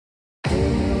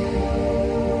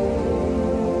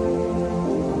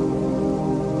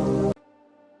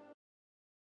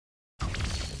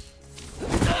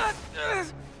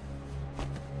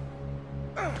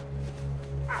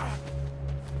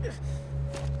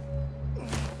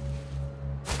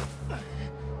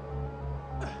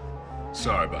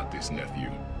Sorry about this,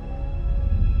 nephew.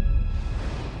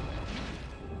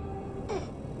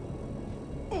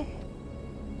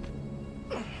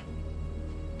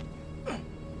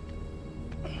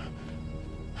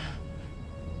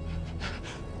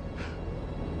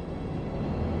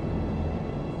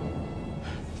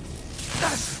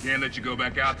 Can't let you go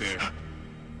back out there.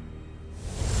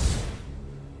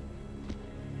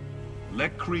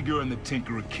 Let Krieger and the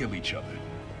Tinkerer kill each other.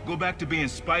 Go back to being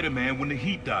Spider-Man when the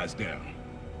heat dies down.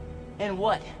 And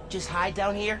what? Just hide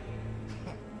down here?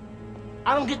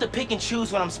 I don't get to pick and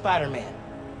choose when I'm Spider-Man.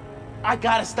 I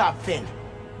gotta stop Finn.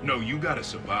 No, you gotta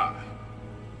survive.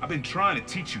 I've been trying to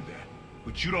teach you that,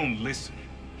 but you don't listen.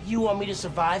 You want me to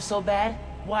survive so bad?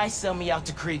 Why sell me out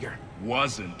to Krieger?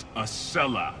 Wasn't a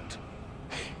sellout.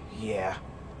 Yeah.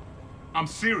 I'm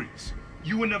serious.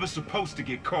 You were never supposed to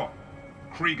get caught.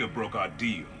 Krieger broke our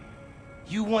deal.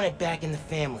 You want it back in the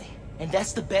family, and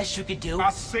that's the best you could do?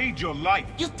 I saved your life.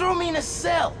 You threw me in a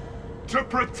cell! To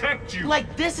protect you!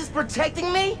 Like this is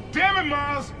protecting me? Damn it,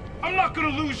 Miles! I'm not gonna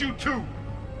lose you too!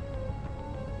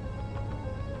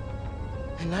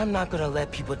 And I'm not gonna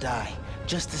let people die,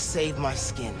 just to save my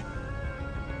skin.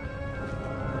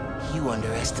 You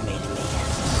underestimated me.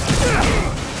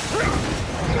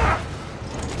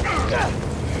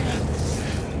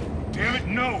 Damn it,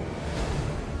 no!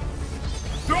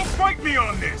 Don't fight me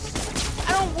on this!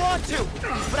 I don't want to,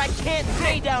 but I can't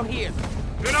stay down here.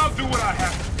 Then I'll do what I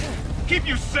have to. Keep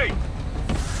you safe.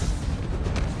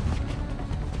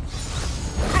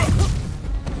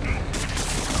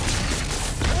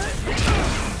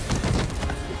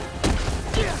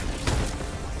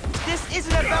 This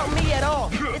isn't about me at all.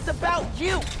 It's about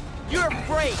you. You're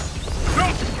afraid.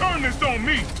 Don't turn this on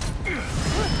me!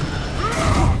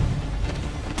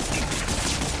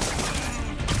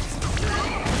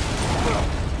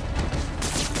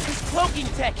 This cloaking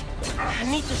tech. I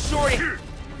need to short it.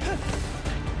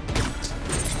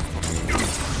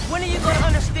 When are you gonna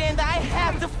understand that I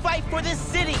have to fight for this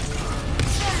city?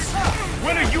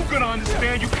 When are you gonna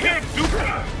understand you can't do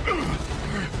that?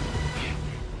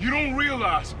 You don't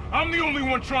realize I'm the only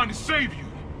one trying to save you.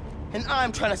 And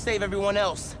I'm trying to save everyone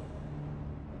else.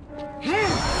 You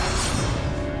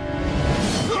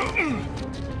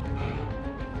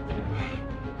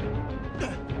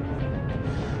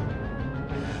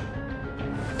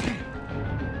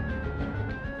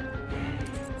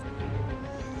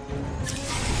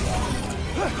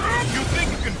think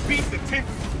you can beat the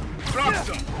Tinker? Drop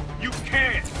some. You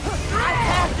can't. I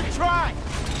have to try.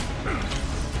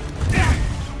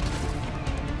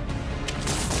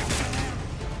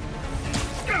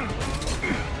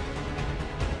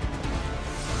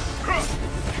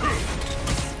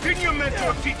 Didn't your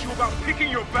mentor teach you about picking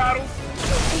your battles?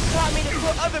 He taught me to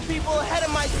put other people ahead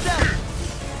of myself.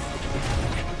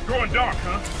 Going dark,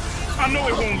 huh? I know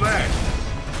it won't last.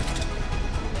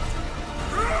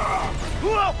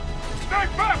 Whoa! Stay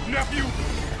back, nephew!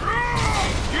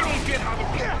 You don't get how the...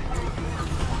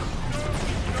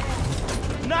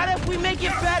 Not if we make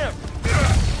it better.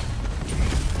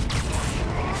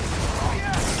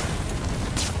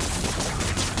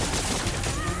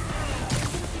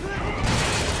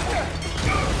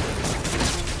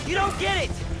 You don't get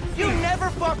it! You never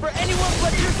fought for anyone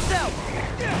but yourself!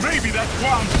 Maybe that's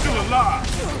why I'm still alive!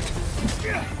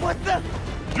 What the?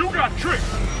 You got tricked!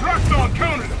 Roxxon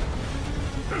countered him!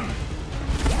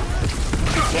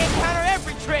 Can't counter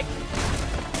every trick!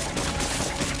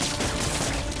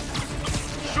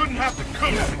 Shouldn't have to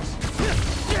come to this!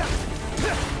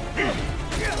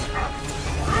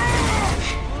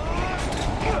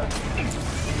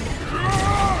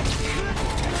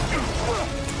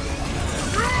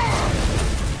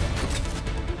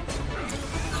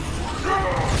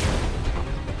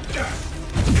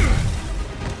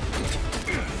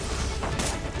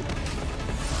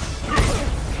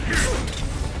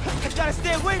 I gotta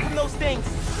stay away from those things!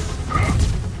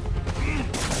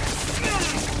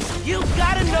 You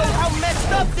gotta know how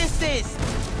messed up this is!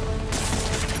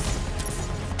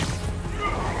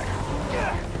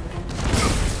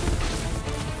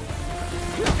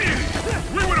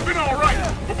 We would have been all right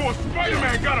before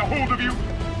Spider-Man got a hold of you!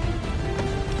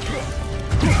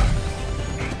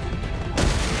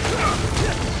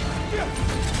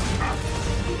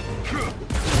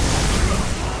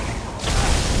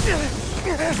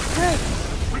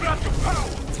 Without the power,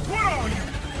 what are you?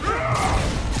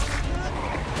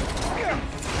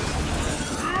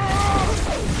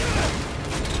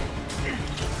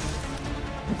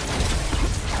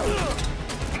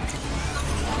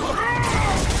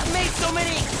 I made so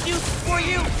many excuses for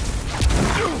you!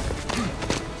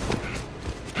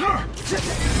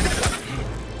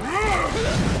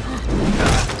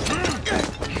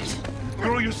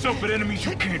 yourself at enemies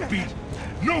you can't beat.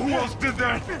 Know who else did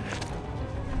that?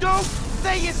 Don't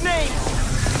say his name!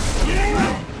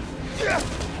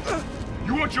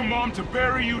 You want your mom to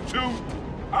bury you too?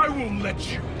 I won't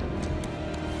let you.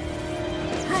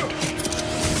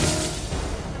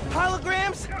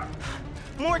 Holograms?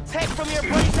 More tech from your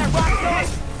buddies at Rockstar?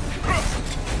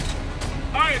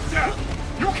 I attack!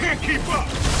 You can't keep up!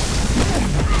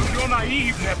 You're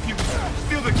naive, nephew.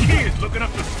 Still the kid looking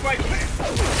up to Spider-Man.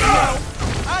 No,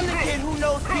 I'm the kid who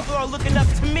knows people are looking up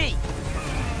to me.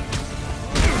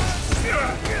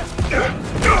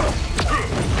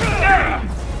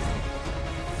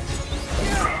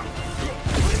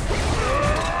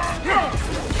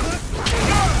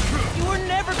 You were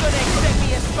never gonna accept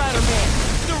me as Spider-Man.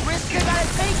 The risk I gotta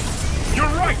take.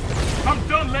 You're right! I'm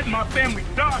done letting my family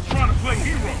die trying to play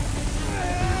hero.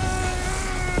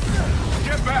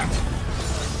 Get back!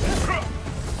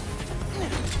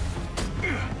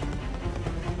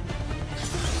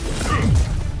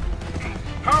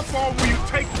 How far will you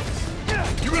take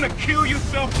this? You gonna kill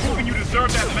yourself proving you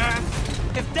deserve that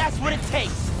mask? If that's what it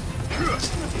takes.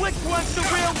 Which one's the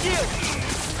real you?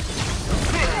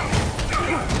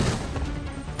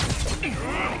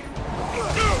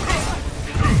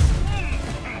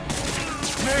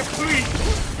 Man, please,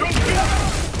 don't do it!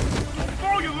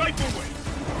 Throw your life away!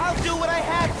 I'll do what I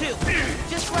have to,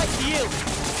 just like you.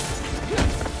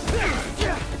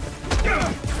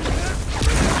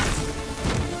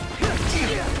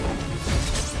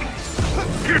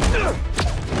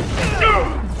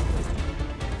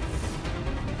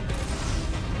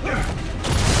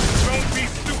 Don't be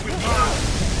stupid, Mom.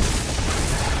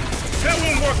 That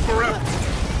won't work forever.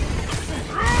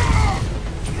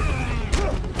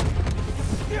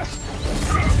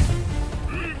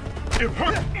 It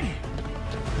hurt.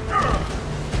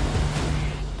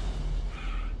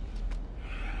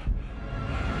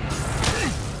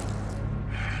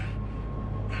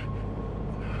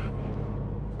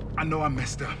 I know I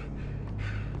messed up.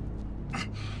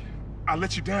 I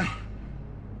let you down.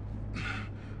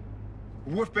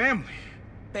 We're family.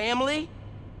 Family?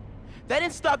 That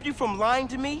didn't stop you from lying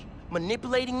to me,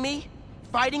 manipulating me,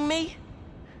 fighting me?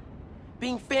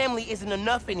 Being family isn't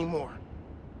enough anymore.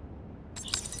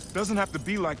 Doesn't have to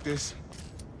be like this.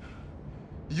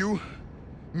 You,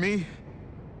 me,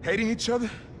 hating each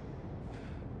other?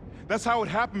 That's how it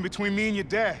happened between me and your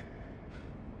dad.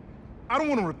 I don't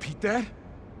want to repeat that.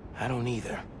 I don't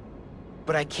either.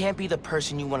 But I can't be the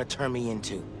person you want to turn me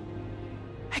into.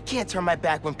 I can't turn my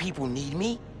back when people need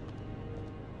me.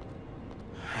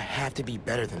 I have to be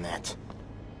better than that.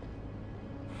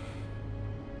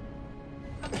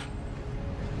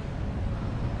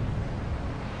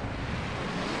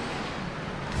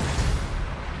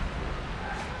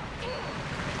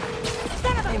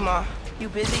 Hey, Ma. You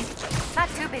busy? Not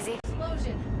too busy.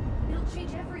 Explosion. It'll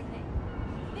change everything.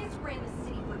 This ran the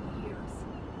city for years.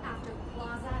 After the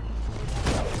plaza.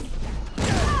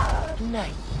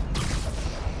 Nice.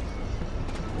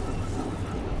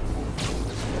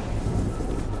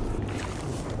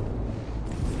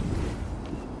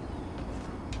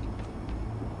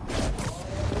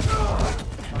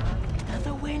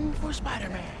 Another win for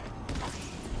Spider-Man.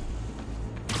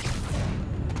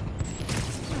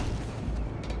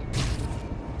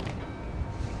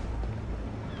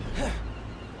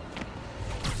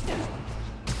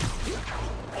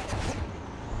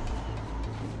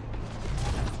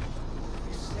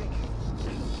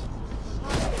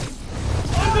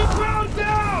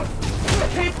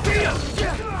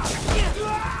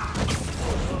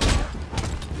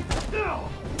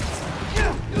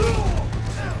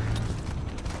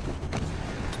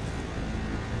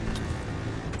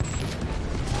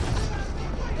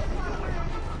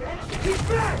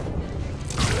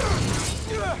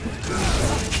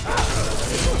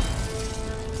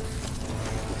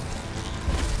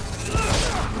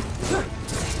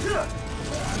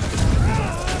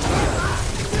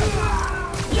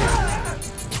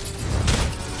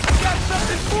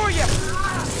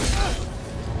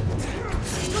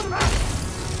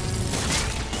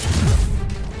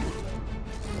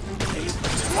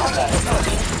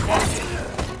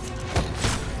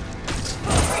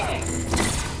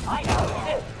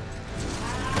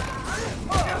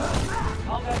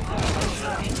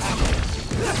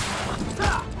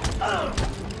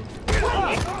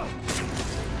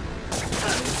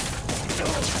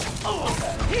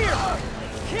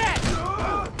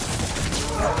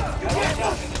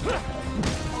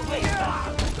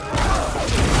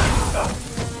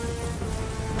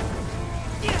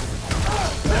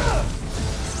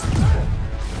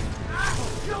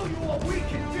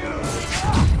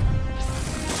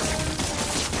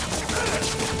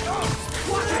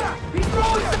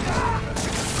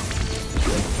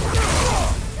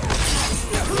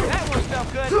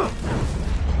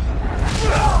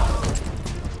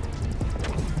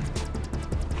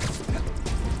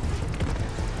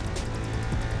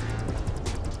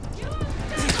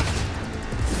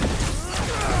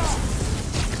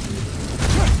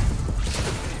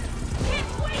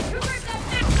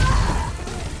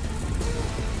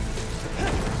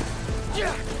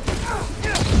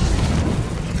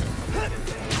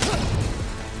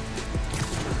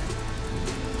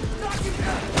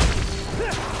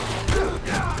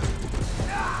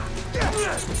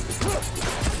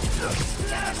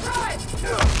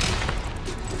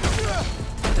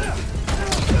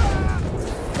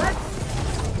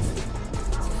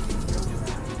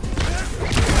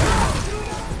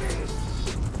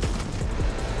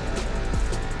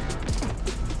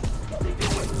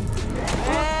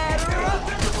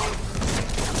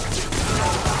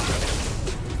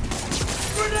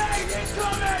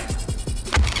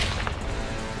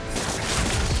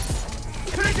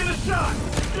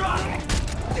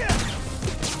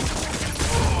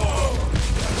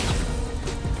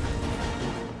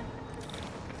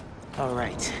 All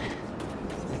right.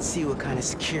 Let's see what kind of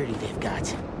security they've got.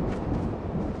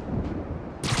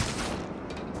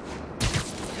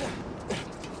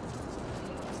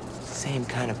 Same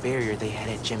kind of barrier they had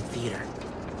at Gym Theater.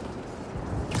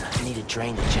 I need to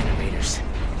drain the generators.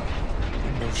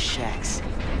 And those shacks,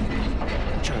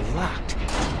 which are locked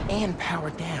and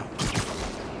powered down.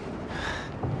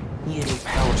 Need a new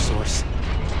power source.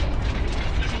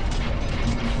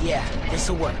 Yeah,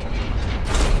 this'll work.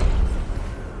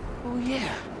 Oh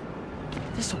yeah,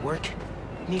 this'll work.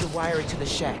 Need to wire it to the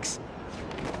shacks.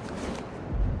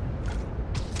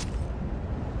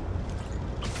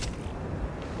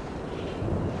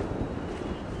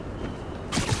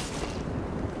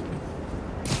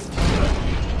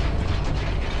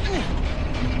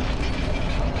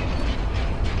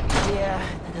 Yeah,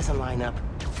 that doesn't line up.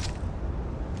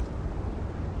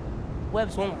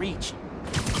 Webs won't reach.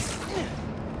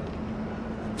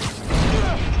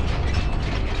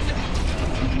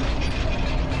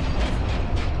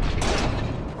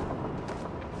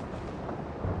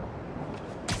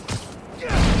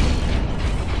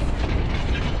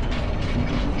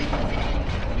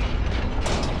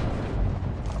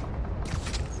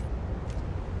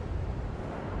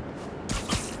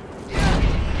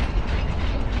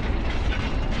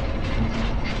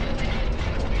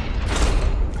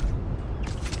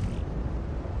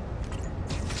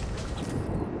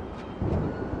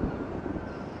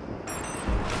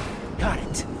 Got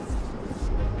it.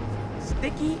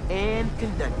 Sticky and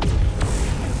conductive.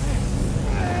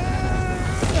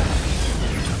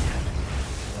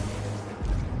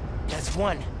 That's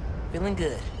one. Feeling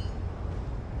good.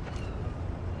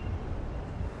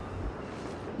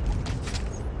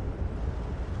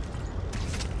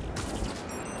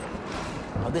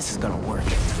 Oh, this is gonna work.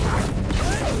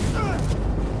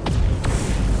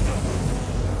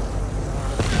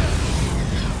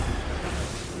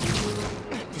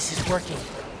 This is working.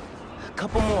 A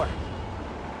couple more.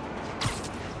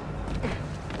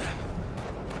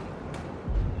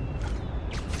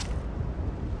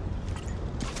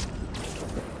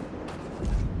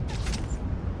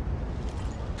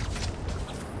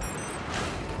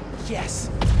 Yes.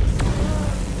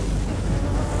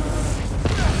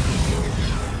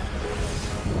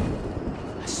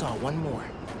 I saw one more.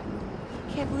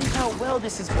 Can't believe how well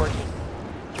this is working.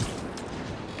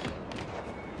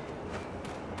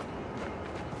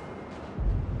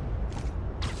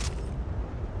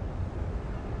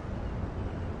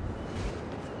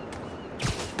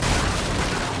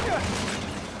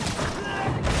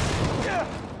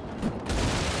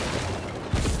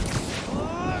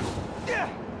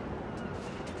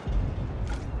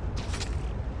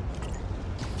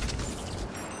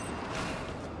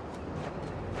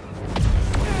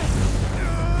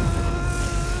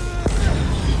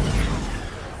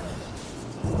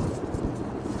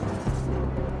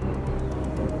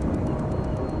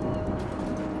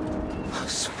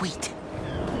 Sweet.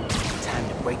 Time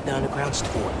to break the Underground's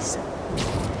toys.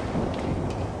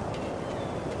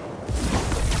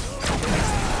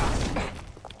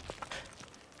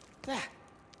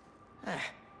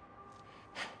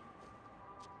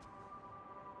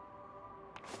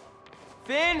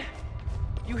 Finn?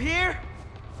 You here?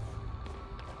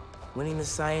 Winning the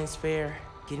science fair,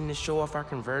 getting to show off our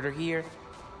converter here.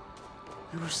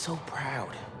 We were so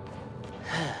proud.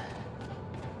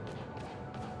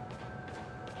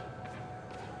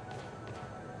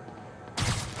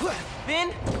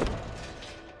 Finn?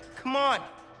 Come on.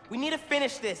 We need to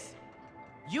finish this.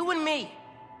 You and me.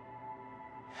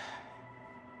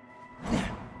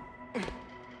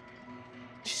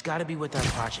 She's got to be with our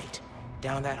project.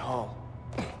 Down that hall.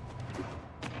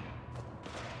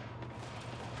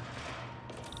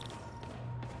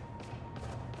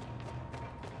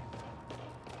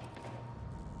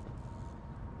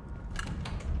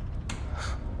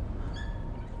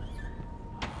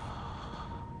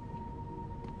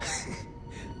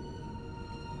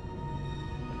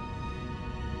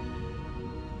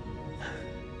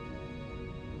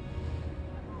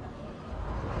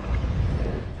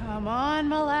 Come on,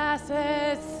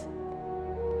 Molasses.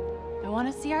 I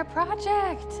want to see our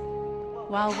project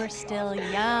while we're still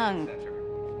young.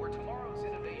 Where tomorrow's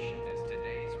innovation is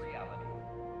today's reality.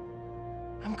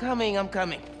 I'm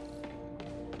coming.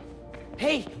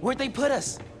 Hey, where'd they put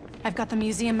us? I've got the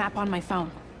museum map on my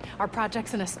phone. Our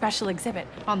project's in a special exhibit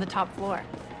on the top floor.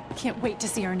 Can't wait to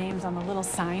see our names on the little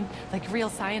sign, like real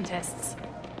scientists.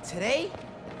 Today,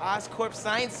 Oscorp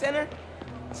Science Center.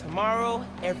 Tomorrow,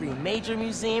 every major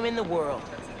museum in the world.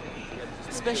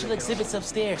 Special exhibits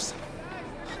upstairs.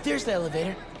 There's the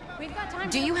elevator.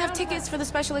 Do you have tickets for the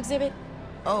special exhibit?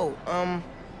 Oh,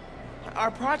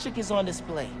 our project is on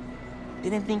display.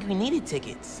 Didn't think we needed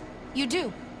tickets. You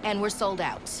do, and we're sold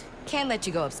out. Can't let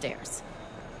you go upstairs.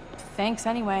 Thanks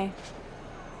anyway.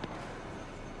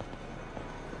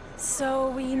 So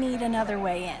we need another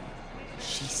way in.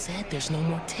 She said there's no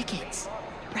more tickets.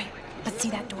 Right, but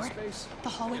see that door? The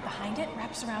hallway behind it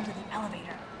wraps around to the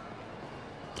elevator.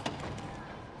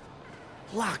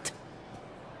 Locked.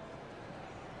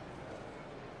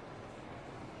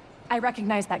 I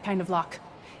recognize that kind of lock.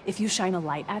 If you shine a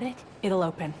light at it, it'll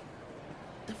open.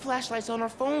 The flashlights on our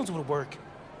phones would work,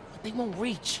 but they won't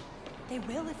reach. They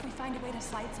will if we find a way to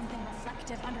slide something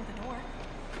reflective under the door.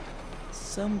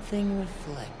 Something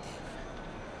reflective.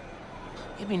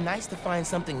 It'd be nice to find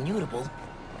something mutable.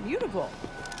 Mutable?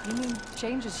 You mean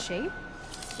changes shape?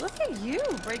 Look at you,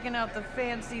 breaking out the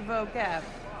fancy vocab.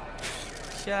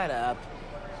 Shut up.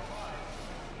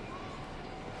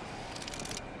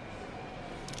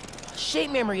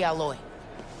 Shape memory alloy.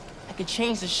 I could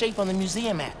change the shape on the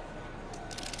museum map.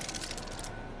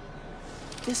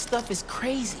 This stuff is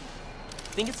crazy.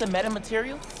 Think it's a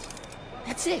metamaterial?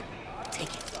 That's it.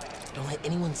 Take it. Don't let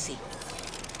anyone see.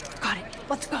 Got it.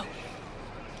 Let's go.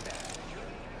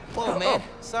 Whoa, man.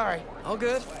 Sorry. All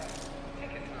good.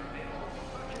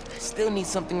 I still need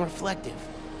something reflective.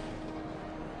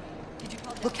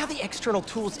 Look how the external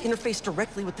tools interface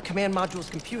directly with the command module's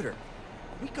computer.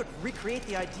 We could recreate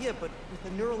the idea, but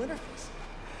with a neural interface.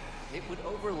 It would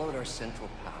overload our central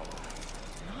power.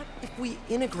 Not if we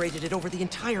integrated it over the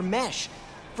entire mesh,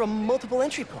 from multiple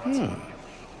entry points.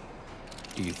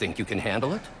 Do you think you can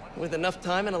handle it? With enough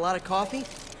time and a lot of coffee?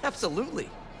 Absolutely.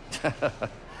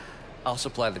 I'll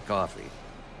supply the coffee.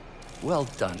 Well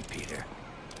done, Peter.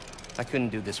 I couldn't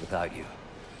do this without you.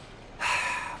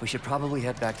 We should probably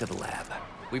head back to the lab.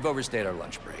 We've overstayed our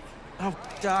lunch break. Oh,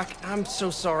 Doc, I'm so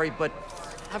sorry, but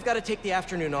I've got to take the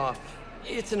afternoon off.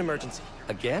 It's an emergency.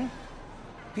 Again?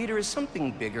 Peter, is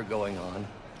something bigger going on?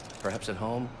 Perhaps at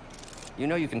home? You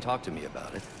know you can talk to me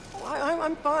about it.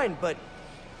 I'm fine, but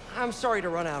I'm sorry to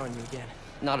run out on you again.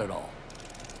 Not at all.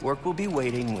 Work will be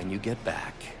waiting when you get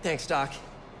back. Thanks, Doc.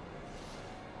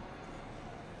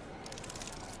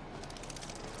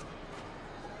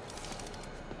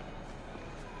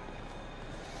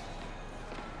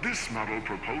 This model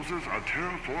proposes a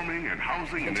terraforming and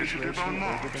housing initiative on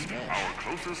Mars, our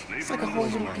closest neighbor. It's like a whole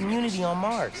new community on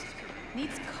Mars.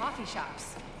 Needs coffee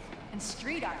shops. And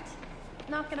street art.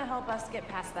 Not gonna help us get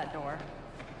past that door.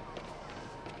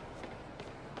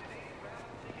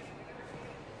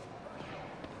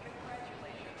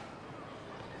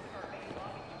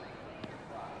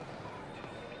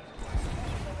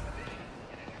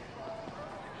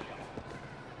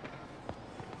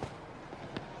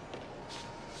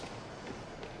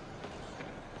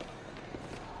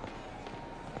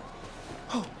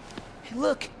 Hey,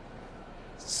 look!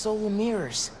 Solar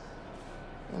mirrors.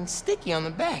 And sticky on the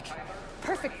back.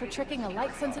 Perfect for tricking a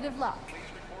light-sensitive lock.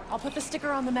 I'll put the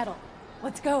sticker on the metal.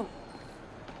 Let's go.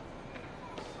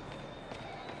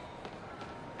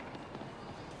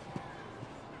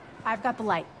 I've got the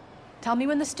light. Tell me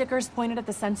when the sticker's pointed at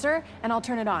the sensor, and I'll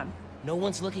turn it on. No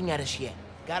one's looking at us yet.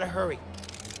 Gotta hurry.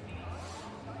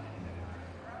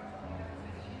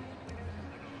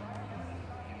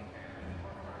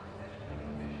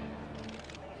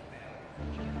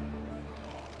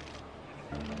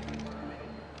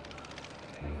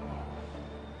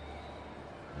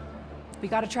 We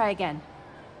gotta try again.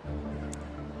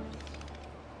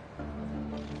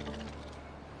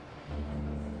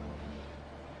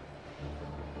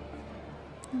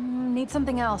 Need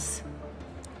something else.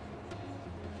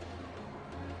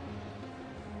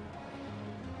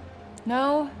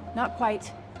 No, not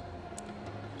quite.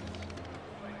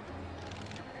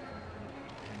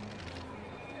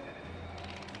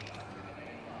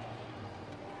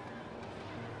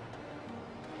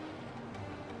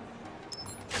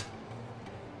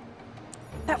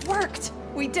 That worked!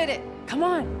 We did it! Come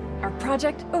on! Our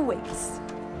project awaits.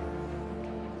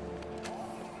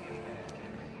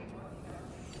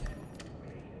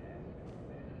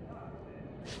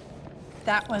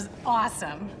 That was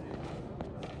awesome.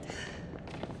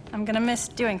 I'm gonna miss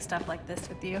doing stuff like this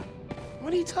with you.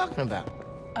 What are you talking about?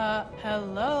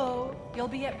 Hello? You'll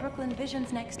be at Brooklyn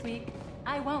Visions next week.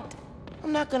 I won't.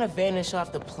 I'm not gonna vanish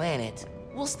off the planet.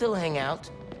 We'll still hang out.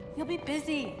 You'll be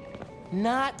busy.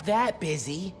 Not that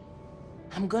busy.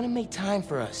 I'm gonna make time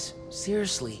for us.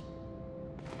 Seriously.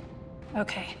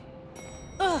 Okay.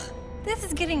 Ugh, this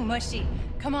is getting mushy.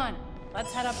 Come on,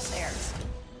 let's head upstairs.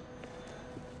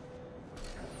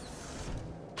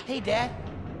 Hey, Dad.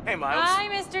 Hey, Miles. Hi,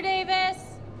 Mr. Davis.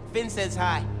 Finn says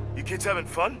hi. You kids having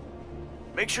fun?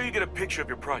 Make sure you get a picture of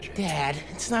your project. Dad,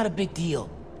 it's not a big deal.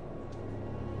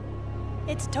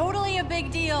 It's totally a big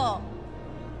deal.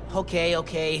 Okay,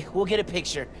 okay. We'll get a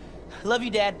picture. Love you,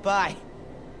 Dad. Bye.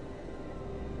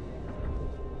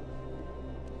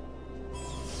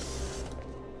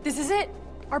 This is it.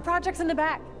 Our project's in the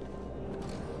back.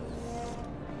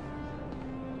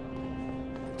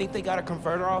 Think they got a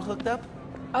converter all hooked up?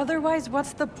 Otherwise,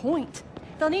 what's the point?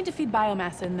 They'll need to feed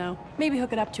biomass in, though. Maybe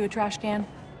hook it up to a trash can.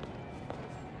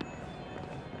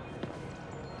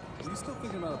 Are you still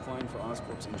thinking about applying for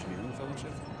Oscorp's engineering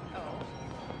fellowship?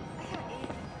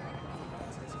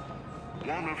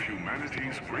 One of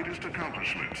humanity's greatest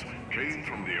accomplishments came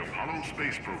from the Apollo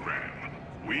space program.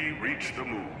 We reached the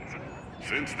moon.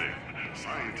 Since then,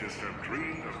 scientists have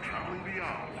dreamed of traveling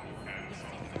beyond.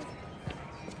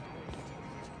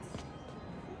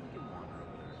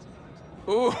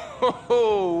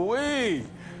 Oh, wait!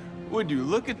 Would you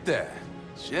look at that?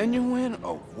 Genuine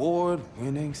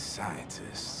award-winning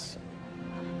scientists.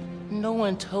 No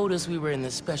one told us we were in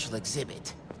the special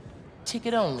exhibit.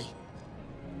 Ticket only.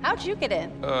 How'd you get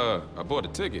in? I bought a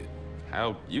ticket.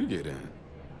 How'd you get in?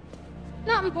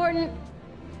 Not important.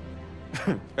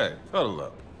 Hey, huddle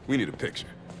up. We need a picture.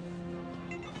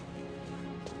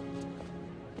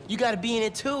 You gotta be in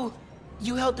it too.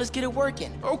 You helped us get it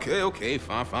working. Okay,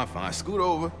 fine. Scoot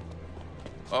over.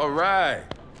 All right.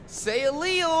 Say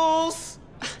alleles!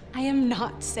 I am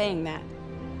not saying that.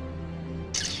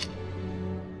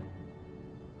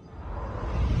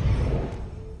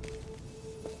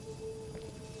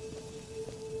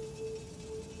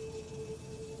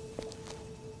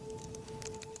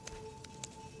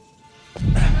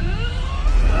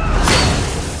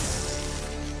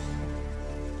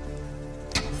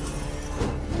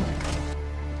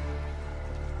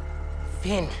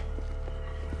 Finn,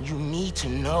 you need to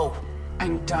know.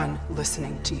 I'm done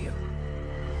listening to you.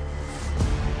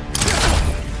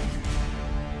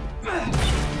 I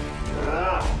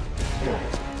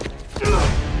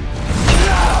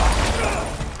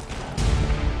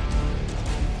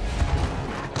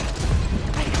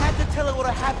had to tell her what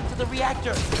happened to the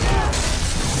reactor.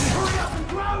 Hurry up and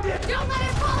ground it! Don't let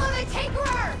it follow the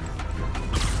Tinkerer!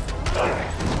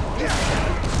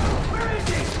 Where is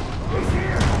he? He's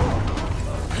here!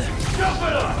 Jump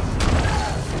it up!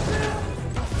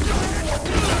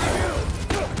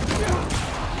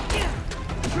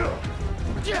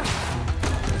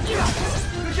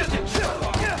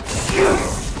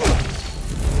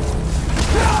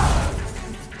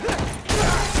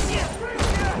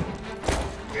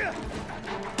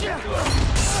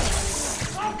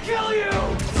 I'll kill you!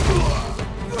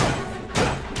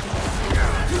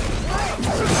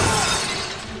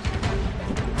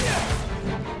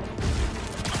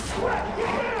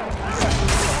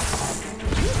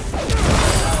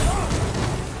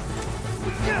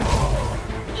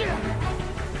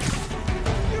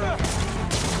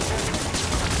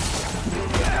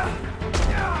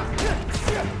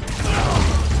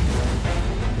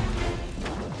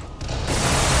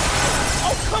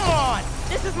 Oh, come on!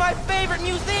 This is my favorite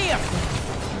museum!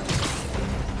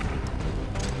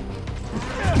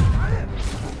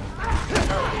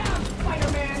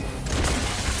 Spider-Man!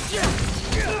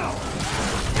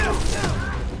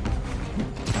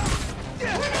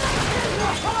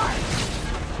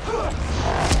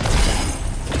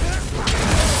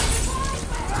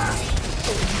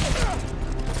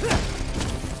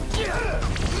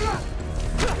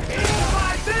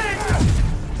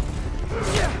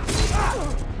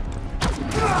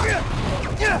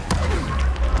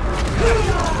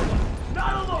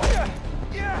 Not alone!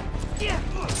 Stay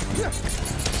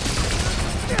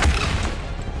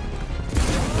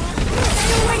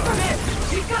away from him!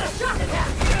 He's got a shot attack!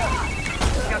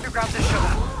 We got to grab this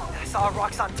showdown. I saw a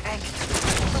Roxxon tank.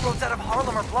 The roads out of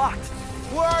Harlem are blocked.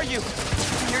 Where are you?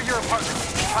 Near your apartment,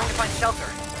 trying to find shelter.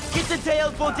 Get to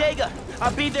Tailor's Bodega.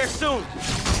 I'll be there soon.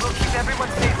 We'll keep everyone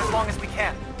safe as long as we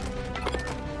can.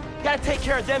 Gotta take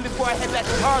care of them before I head back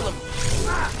to Harlem.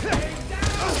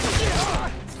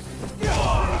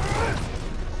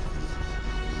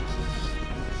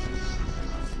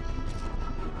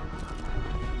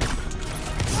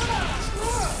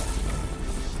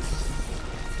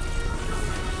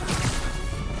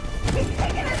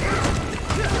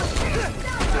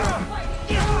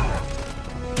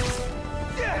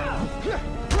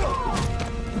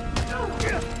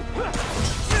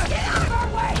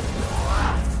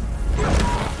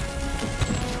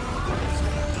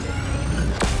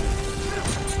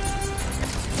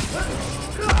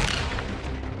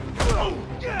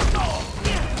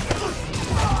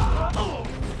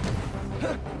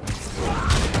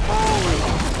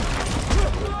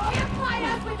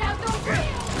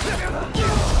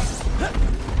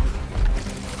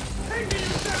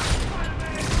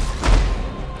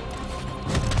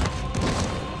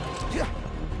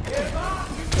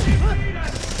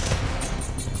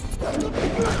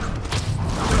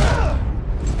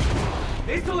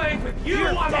 Place to land with you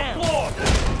on the floor!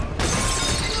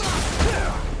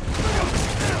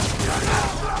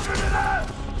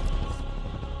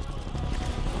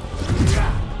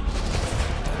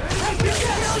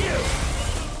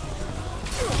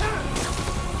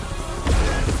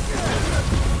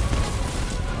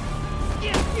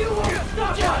 You won't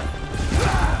stop us!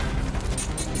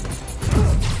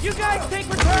 You guys take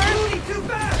return! Moving too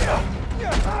fast!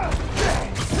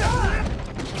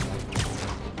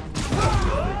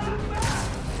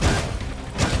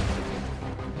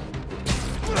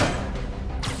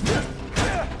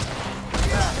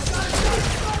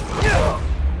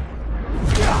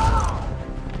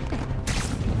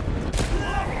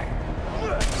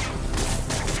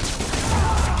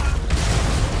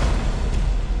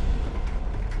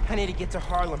 I need to get to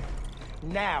Harlem.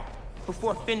 Now.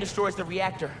 Before Finn destroys the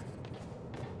reactor.